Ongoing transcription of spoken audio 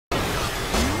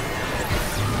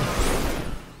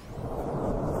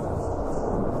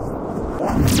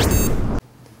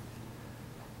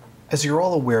As you're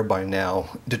all aware by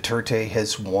now, Duterte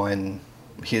has won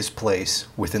his place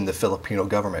within the Filipino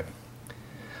government.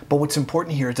 But what's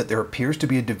important here is that there appears to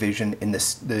be a division in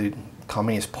the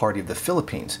Communist Party of the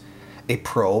Philippines, a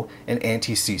pro and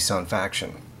anti-CSUN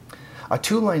faction. A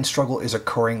two-line struggle is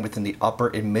occurring within the upper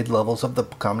and mid-levels of the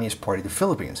Communist Party of the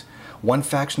Philippines. One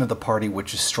faction of the party,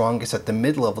 which is strongest at the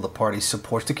mid-level of the party,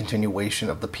 supports the continuation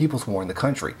of the People's War in the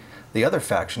country. The other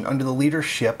faction, under the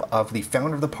leadership of the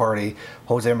founder of the party,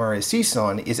 Jose Maria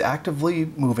Sison, is actively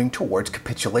moving towards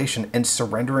capitulation and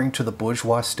surrendering to the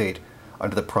bourgeois state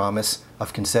under the promise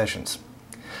of concessions.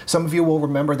 Some of you will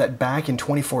remember that back in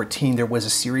 2014 there was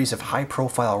a series of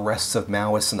high-profile arrests of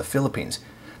Maoists in the Philippines.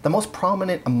 The most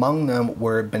prominent among them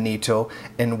were Benito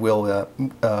and Wilma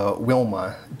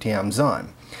Tiamzon,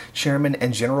 chairman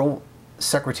and general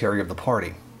secretary of the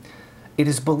party. It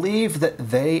is believed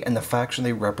that they and the faction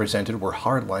they represented were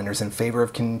hardliners in favor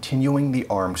of continuing the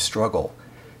armed struggle.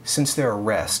 Since their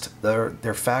arrest,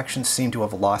 their factions seem to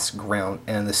have lost ground,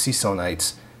 and the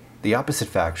Sisonites, the opposite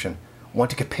faction,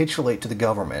 want to capitulate to the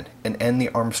government and end the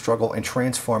armed struggle and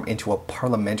transform into a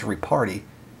parliamentary party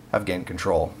have gained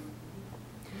control.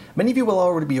 Many of you will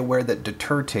already be aware that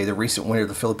Duterte, the recent winner of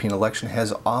the Philippine election,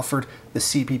 has offered the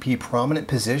CPP prominent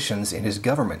positions in his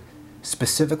government,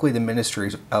 specifically the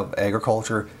Ministries of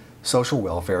Agriculture, Social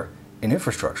Welfare, and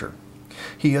Infrastructure.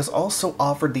 He has also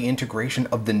offered the integration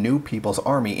of the new People's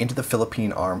Army into the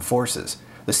Philippine Armed Forces.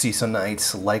 The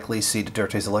Sisonites likely see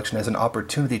Duterte's election as an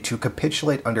opportunity to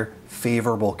capitulate under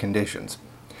favorable conditions.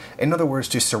 In other words,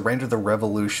 to surrender the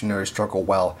revolutionary struggle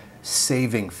while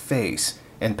saving face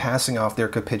and passing off their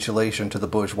capitulation to the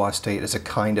bourgeois state as a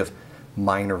kind of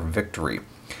minor victory.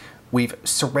 We've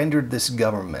surrendered to this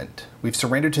government,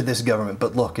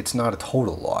 but look, it's not a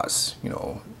total loss.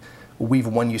 We've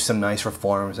won you some nice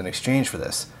reforms in exchange for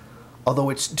this. Although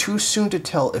it's too soon to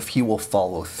tell if he will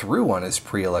follow through on his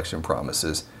pre-election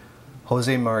promises,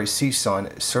 Jose Maria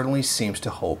Sison certainly seems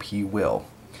to hope he will.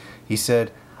 He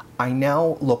said, "I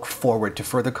now look forward to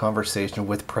further conversation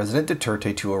with President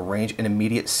Duterte to arrange an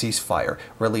immediate ceasefire,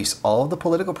 release all of the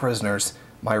political prisoners,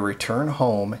 my return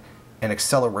home, and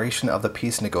acceleration of the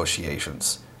peace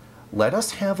negotiations. Let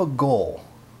us have a goal,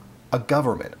 a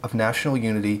government of national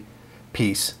unity,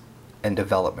 peace, and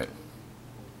development."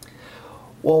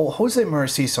 Well, Jose Maria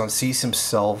Sison sees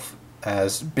himself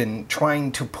as been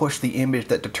trying to push the image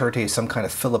that Duterte is some kind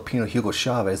of Filipino Hugo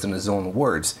Chavez in his own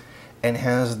words, and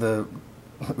has the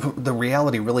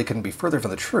reality really couldn't be further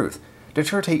from the truth.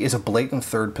 Duterte is a blatant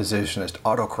third positionist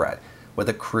autocrat with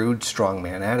a crude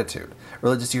strongman attitude.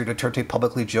 Earlier this year, Duterte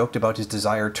publicly joked about his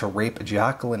desire to rape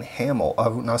Jacqueline Hamill,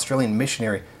 an Australian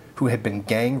missionary who had been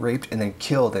gang raped and then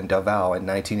killed in Davao in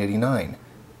 1989.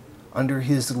 Under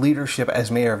his leadership as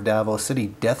mayor of Davao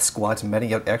City, death squads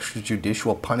meting out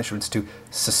extrajudicial punishments to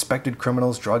suspected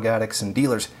criminals, drug addicts, and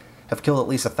dealers have killed at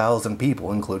least 1,000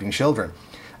 people, including children.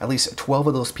 At least 12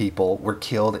 of those people were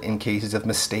killed in cases of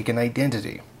mistaken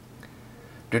identity.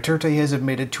 Duterte has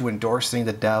admitted to endorsing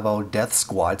the Davao death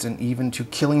squads and even to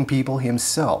killing people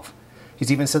himself.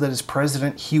 He's even said that as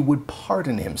president, he would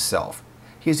pardon himself.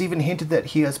 He has even hinted that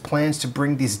he has plans to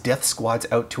bring these death squads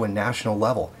out to a national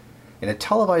level. In a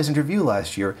televised interview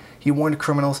last year, he warned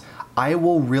criminals, "I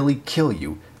will really kill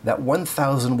you. That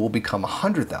 1,000 will become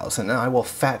 100,000, and I will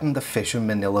fatten the fish in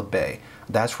Manila Bay.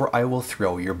 That's where I will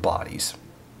throw your bodies."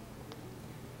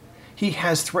 He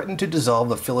has threatened to dissolve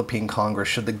the Philippine Congress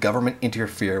should the government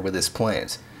interfere with his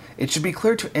plans. It should be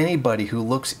clear to anybody who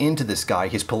looks into this guy,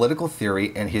 his political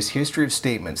theory, and his history of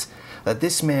statements, that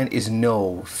this man is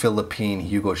no Philippine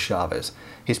Hugo Chavez.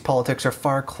 His politics are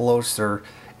far closer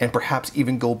and perhaps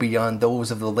even go beyond those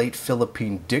of the late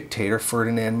Philippine dictator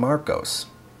Ferdinand Marcos.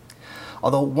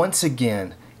 Although, once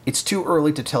again, it's too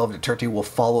early to tell if Duterte will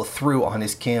follow through on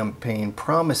his campaign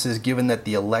promises, given that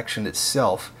the election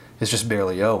itself is just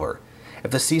barely over. If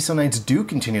the Sisonites do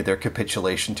continue their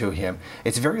capitulation to him,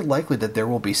 it's very likely that there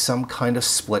will be some kind of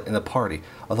split in the party.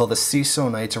 Although the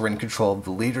Sisonites are in control of the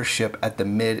leadership at the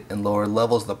mid and lower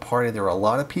levels of the party, there are a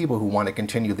lot of people who want to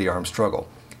continue the armed struggle.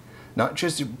 Not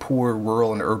just poor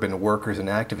rural and urban workers and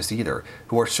activists either,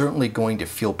 who are certainly going to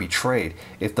feel betrayed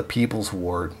if the People's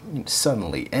War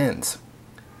suddenly ends.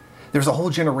 There's a whole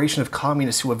generation of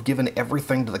communists who have given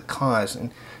everything to the cause and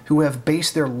who have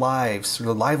based their lives,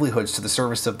 their livelihoods to the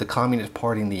service of the Communist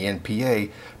Party and the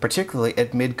NPA, particularly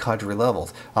at mid-cadre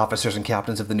levels, officers and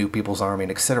captains of the New People's Army,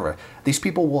 and etc. These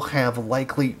people will have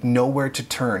likely nowhere to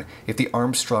turn if the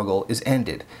armed struggle is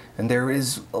ended, and there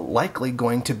is likely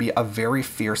going to be a very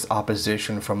fierce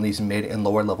opposition from these mid and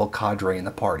lower level cadre in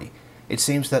the party. It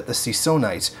seems that the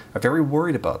Sisonites are very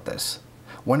worried about this.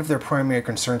 one of their primary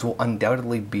concerns will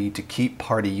undoubtedly be to keep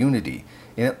party unity.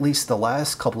 In at least the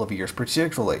last couple of years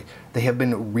particularly, they have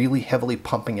been really heavily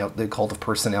pumping out the cult of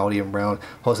personality around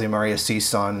Jose Maria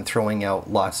Sison and throwing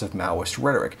out lots of Maoist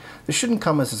rhetoric. This shouldn't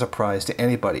come as a surprise to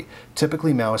anybody.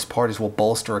 Typically, Maoist parties will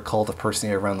bolster a cult of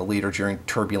personality around the leader during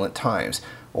turbulent times,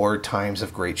 or times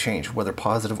of great change, whether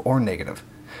positive or negative,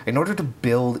 in order to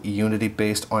build unity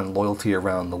based on loyalty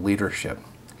around the leadership.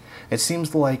 It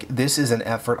seems like this is an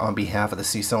effort on behalf of the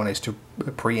Sisones to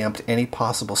preempt any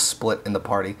possible split in the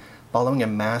party following a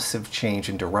massive change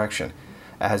in direction,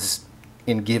 as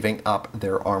in giving up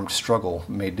their armed struggle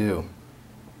may do.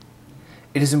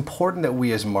 It is important that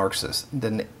we as Marxists,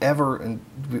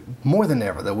 more than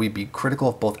ever, that we be critical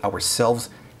of both ourselves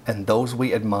and those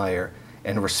we admire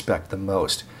and respect the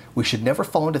most. We should never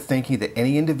fall into thinking that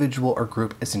any individual or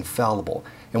group is infallible,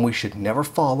 and we should never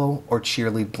follow or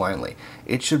cheerlead blindly.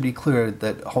 It should be clear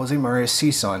that Jose Maria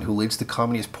Sison, who leads the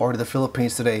Communist Party of the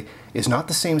Philippines today, is not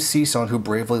the same Sison who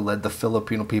bravely led the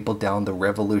Filipino people down the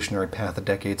revolutionary path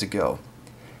decades ago.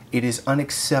 It is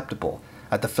unacceptable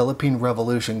that the Philippine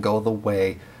Revolution go the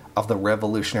way of the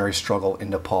revolutionary struggle in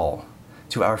Nepal.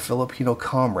 To our Filipino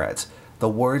comrades, the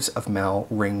words of Mao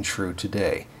ring true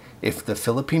today. If the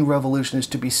Philippine Revolution is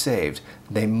to be saved,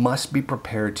 they must be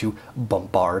prepared to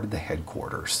bombard the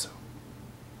headquarters.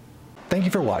 Thank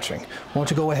you for watching. Won't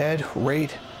you go ahead,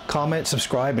 rate, comment,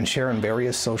 subscribe, and share on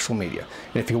various social media.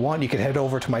 And if you want, you can head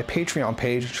over to my Patreon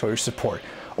page and show your support.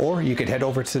 Or you can head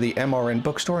over to the MRN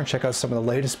bookstore and check out some of the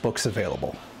latest books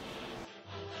available.